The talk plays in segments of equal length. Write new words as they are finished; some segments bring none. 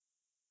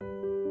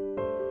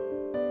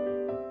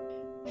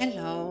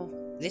Hello,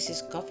 this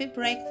is Coffee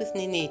Break with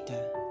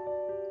Ninita,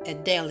 a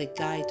daily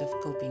guide of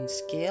coping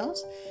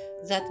skills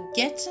that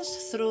gets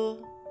us through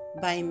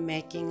by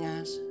making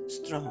us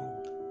strong.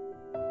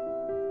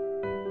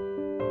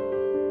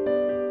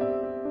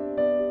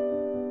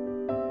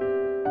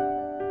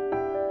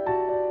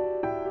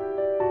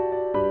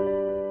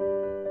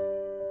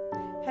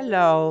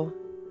 Hello.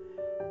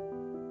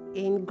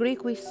 In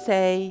Greek we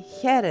say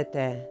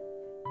χαίρετε,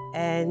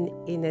 and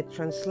in a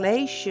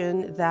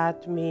translation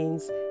that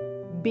means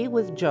be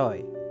with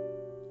joy.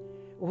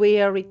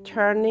 We are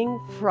returning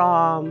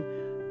from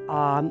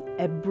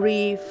a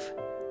brief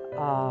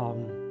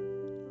um,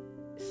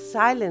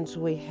 silence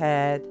we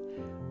had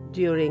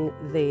during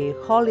the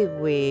Holy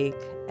Week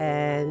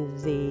and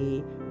the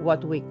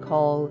what we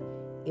call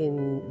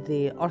in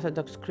the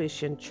Orthodox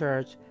Christian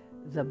Church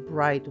the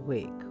Bright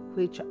Week,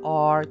 which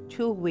are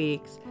 2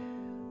 weeks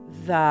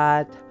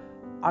that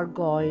are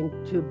going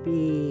to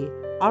be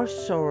our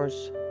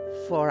source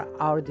for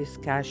our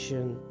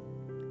discussion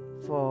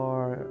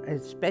for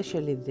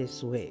especially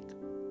this week.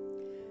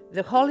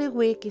 The Holy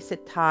Week is a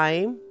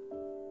time,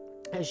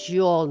 as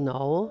you all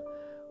know,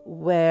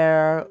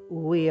 where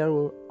we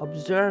are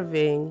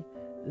observing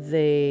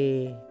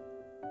the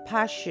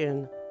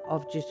passion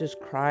of Jesus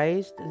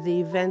Christ,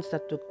 the events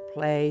that took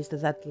place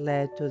that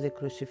led to the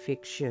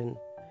crucifixion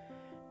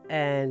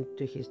and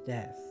to his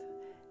death.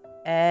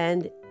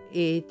 And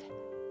it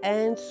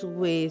ends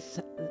with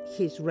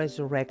his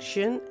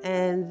resurrection,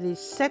 and the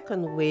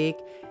second week,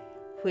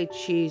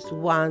 which is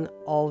one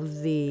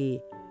of the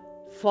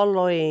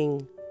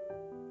following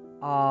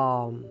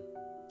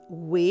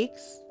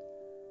weeks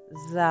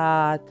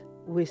that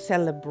we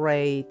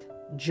celebrate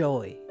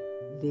joy,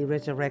 the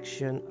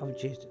resurrection of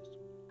Jesus.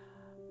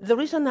 The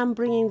reason I'm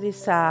bringing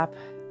this up,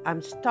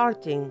 I'm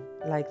starting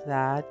like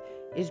that,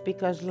 is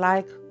because,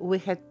 like we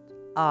had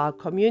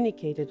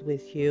communicated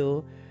with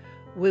you,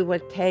 we were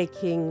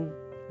taking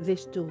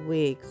these 2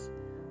 weeks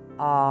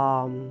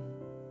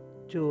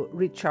to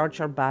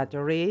recharge our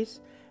batteries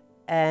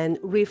and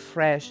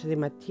refresh the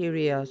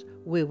materials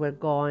we were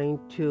going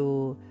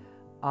to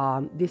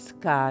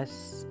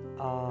discuss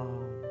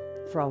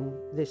from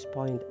this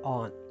point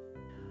on.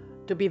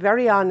 To be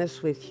very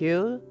honest with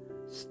you,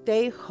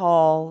 Stay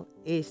Whole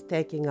is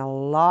taking a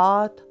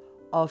lot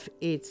of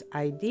its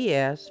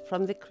ideas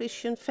from the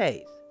Christian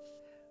faith,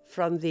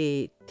 from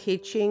the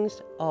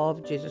teachings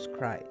of Jesus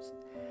Christ.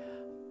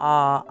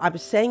 I'm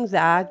saying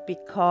that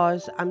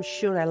because I'm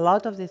sure a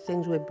lot of the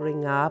things we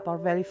bring up are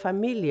very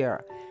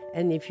familiar.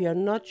 And if you're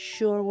not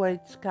sure where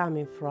it's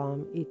coming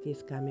from, it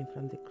is coming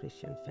from the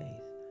Christian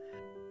faith.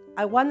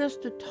 I want us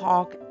to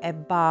talk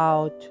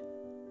about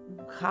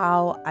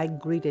how I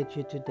greeted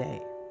you today.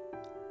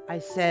 I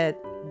said,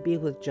 be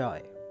with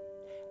joy.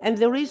 And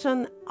the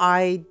reason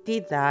I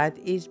did that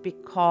is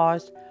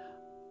because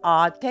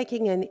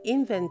taking an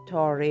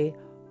inventory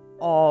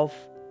of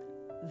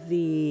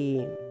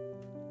the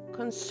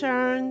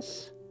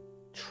concerns,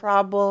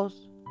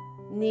 troubles,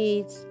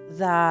 needs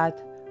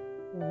that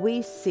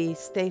we see,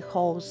 Stay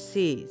Whole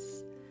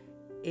sees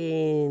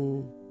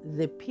in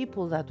the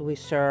people that we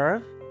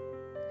serve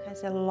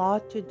has a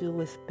lot to do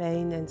with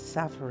pain and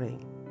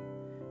suffering.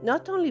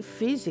 Not only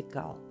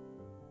physical,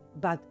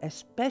 but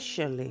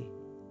especially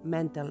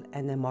mental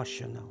and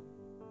emotional.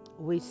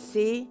 We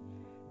see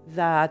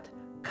that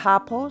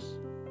couples,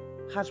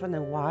 husband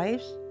and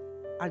wives,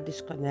 are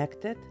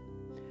disconnected.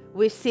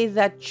 We see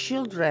that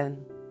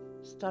children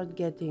start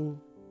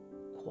getting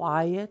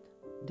quiet,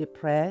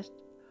 depressed,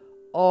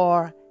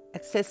 or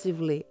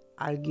excessively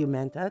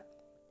argumentative.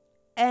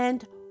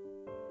 And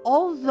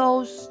all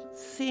those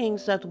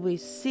things that we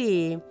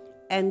see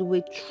and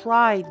we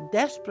try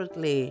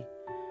desperately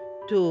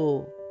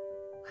to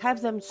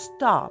have them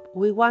stop.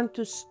 We want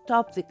to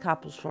stop the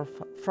couples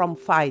from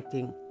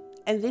fighting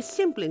and the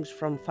siblings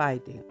from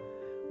fighting.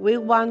 We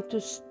want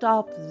to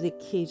stop the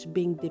kids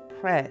being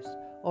depressed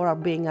or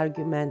being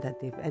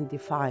argumentative and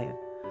defiant.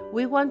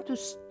 We want to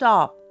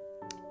stop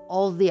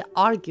all the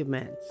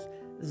arguments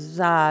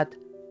that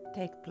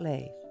take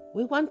place.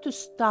 We want to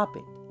stop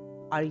it.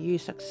 Are you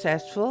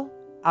successful?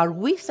 Are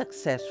we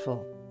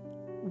successful?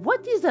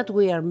 What is that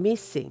we are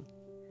missing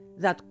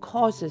that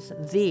causes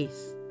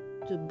this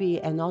to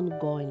be an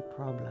ongoing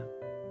problem?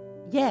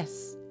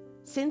 Yes,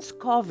 since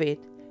COVID,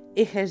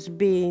 it has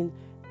been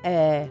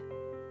a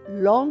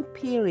long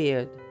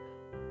period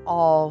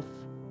of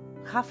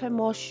half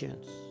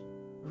emotions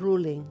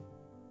ruling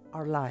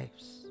our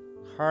lives: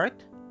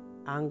 hurt,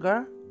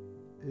 anger,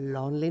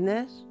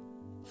 loneliness,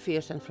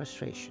 fears, and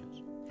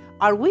frustrations.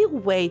 Are we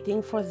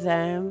waiting for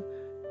them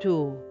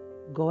to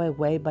go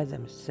away by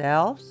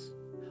themselves?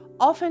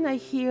 Often I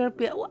hear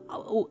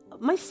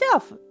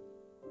myself,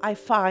 I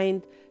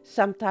find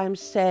sometimes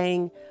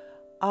saying,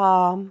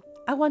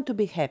 I want to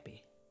be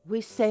happy.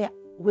 We say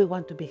we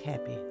want to be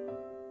happy.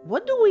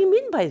 What do we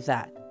mean by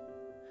that?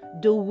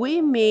 Do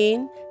we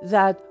mean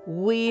that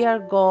we are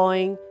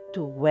going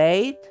to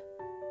wait,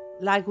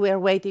 like we are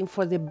waiting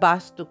for the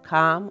bus to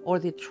come or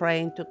the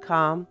train to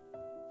come,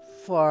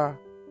 for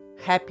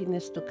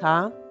happiness to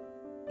come?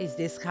 Is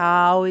this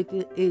how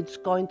it's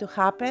going to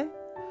happen?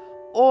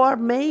 Or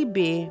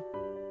maybe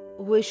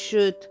we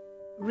should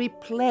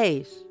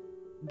replace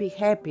be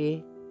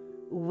happy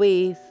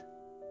with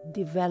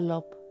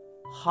develop,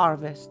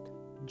 harvest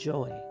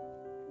joy.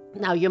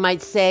 Now you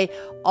might say,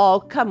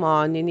 oh, come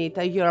on,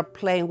 Ninita, you're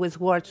playing with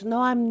words.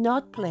 No, I'm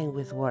not playing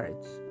with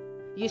words.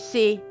 You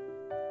see,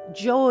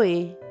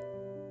 joy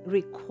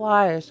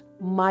requires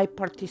my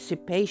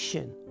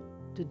participation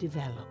to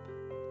develop,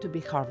 to be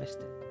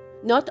harvested.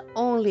 Not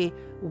only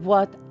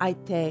what I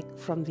take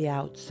from the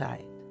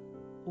outside.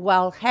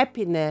 While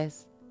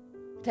happiness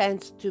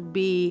tends to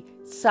be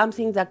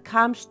something that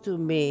comes to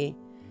me,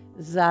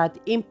 that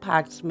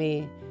impacts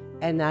me,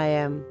 and I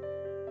am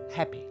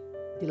happy,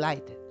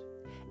 delighted.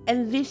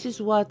 And this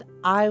is what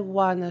I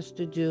want us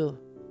to do.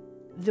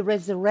 The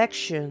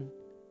resurrection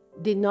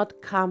did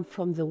not come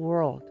from the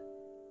world,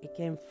 it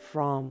came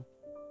from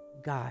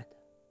God,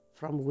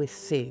 from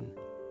within.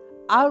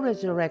 Our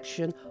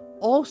resurrection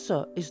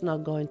also is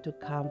not going to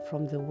come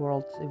from the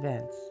world's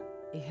events,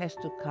 it has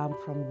to come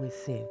from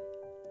within.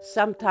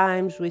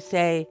 Sometimes we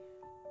say,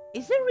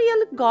 is there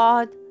really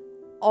God,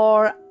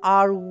 or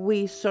are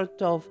we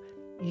sort of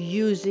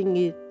using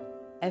it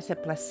as a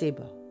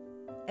placebo?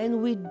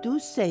 And we do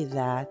say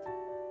that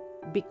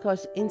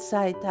because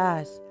inside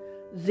us,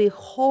 the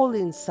whole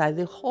inside,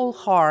 the whole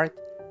heart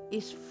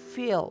is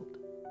filled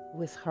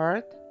with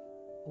hurt,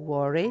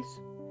 worries,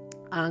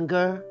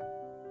 anger,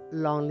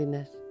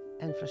 loneliness,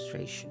 and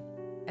frustration.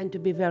 And to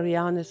be very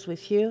honest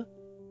with you,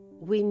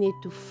 we need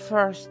to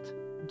first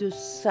do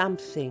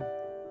something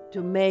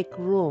to make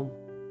room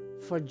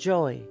for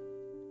joy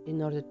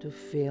in order to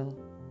feel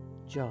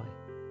joy.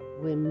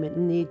 We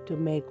need to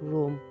make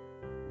room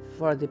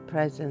for the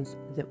presence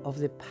of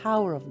the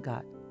power of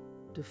God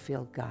to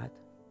feel God.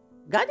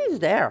 God is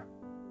there.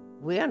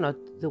 We are not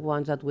the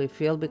ones that we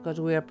feel because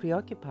we are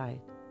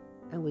preoccupied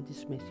and we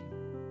dismiss Him.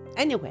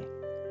 Anyway,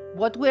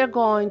 what we're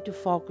going to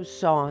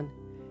focus on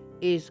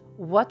is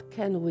what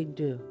can we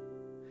do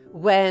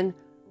when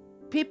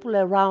people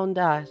around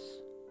us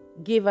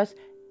give us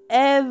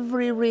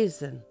every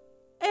reason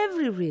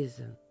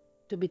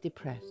to be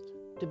depressed,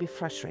 to be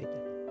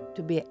frustrated,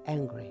 to be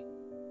angry.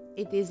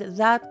 It is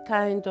that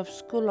kind of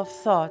school of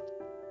thought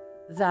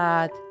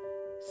that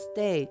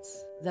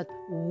states that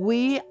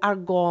we are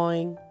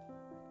going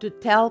to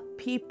tell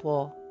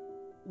people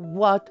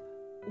what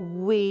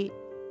we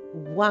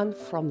want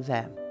from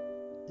them,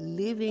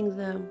 leaving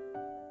them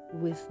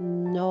with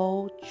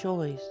no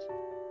choice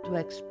to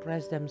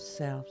express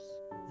themselves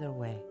their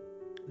way.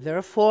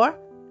 Therefore,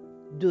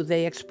 do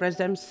they express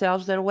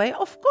themselves their way?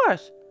 Of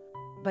course,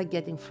 by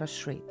getting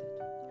frustrated.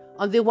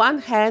 On the one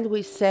hand,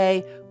 we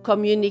say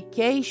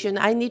communication,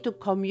 I need to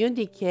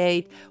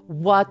communicate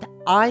what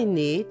I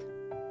need.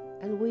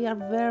 And we are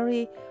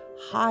very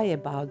high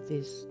about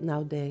this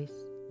nowadays.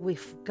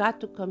 We've got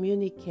to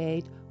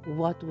communicate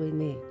what we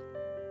need.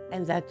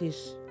 And that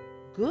is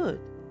good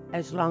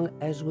as long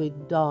as we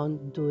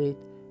don't do it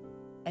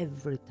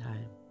every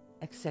time,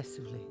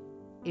 excessively.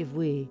 If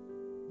we,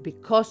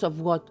 because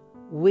of what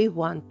we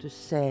want to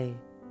say,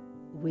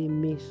 we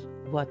miss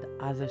what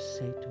others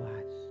say to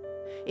us.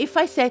 If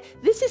I say,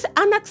 this is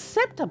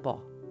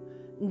unacceptable,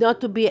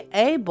 not to be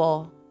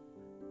able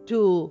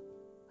to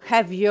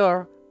have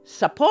your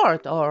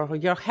support or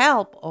your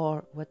help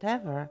or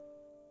whatever,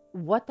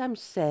 what I'm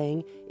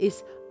saying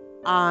is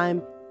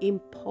I'm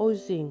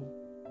imposing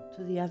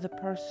to the other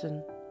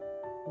person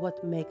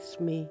what makes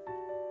me.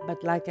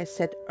 But like I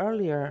said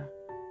earlier,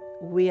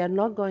 we are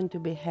not going to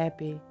be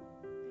happy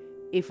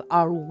if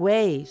our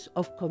ways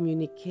of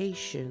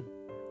communication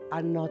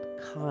are not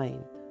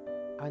kind,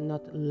 are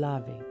not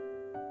loving,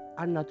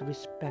 are not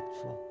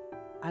respectful,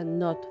 are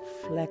not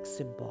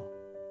flexible.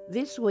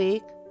 This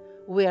week,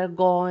 we are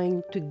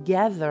going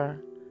together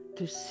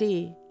to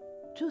see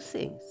two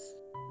things.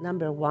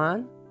 Number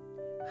one,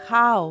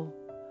 how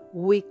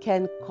we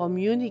can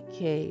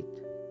communicate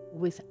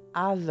with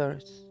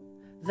others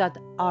that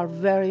are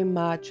very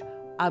much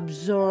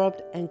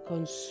absorbed and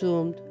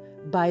consumed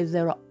by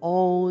their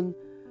own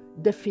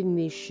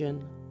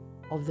definition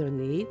of their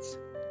needs.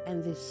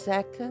 And the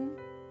second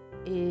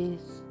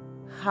is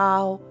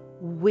how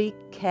we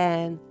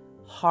can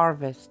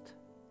harvest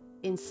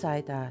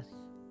inside us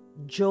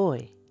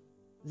joy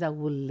that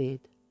will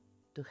lead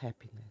to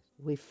happiness.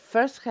 We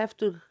first have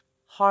to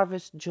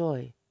harvest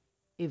joy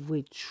if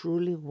we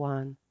truly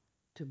want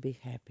to be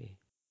happy.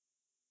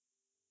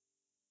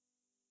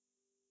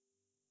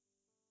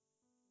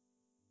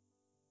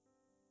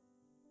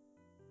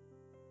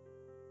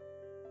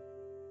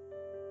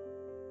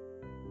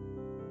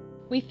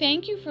 We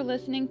thank you for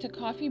listening to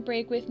Coffee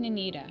Break with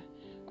Ninita.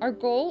 Our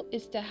goal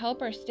is to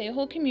help our Stay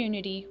Whole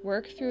community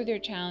work through their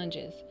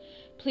challenges.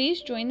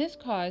 Please join this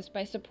cause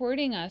by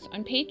supporting us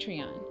on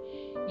Patreon.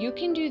 You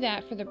can do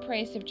that for the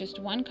price of just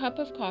 1 cup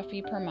of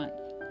coffee per month.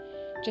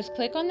 Just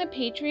click on the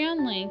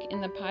Patreon link in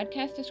the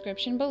podcast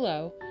description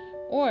below,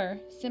 or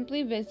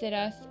simply visit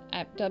us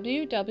at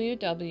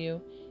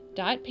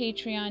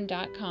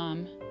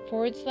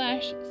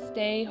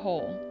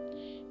www.patreon.com/stayWhole.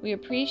 We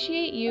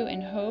appreciate you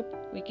and hope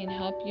we can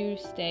help you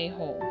stay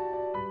whole.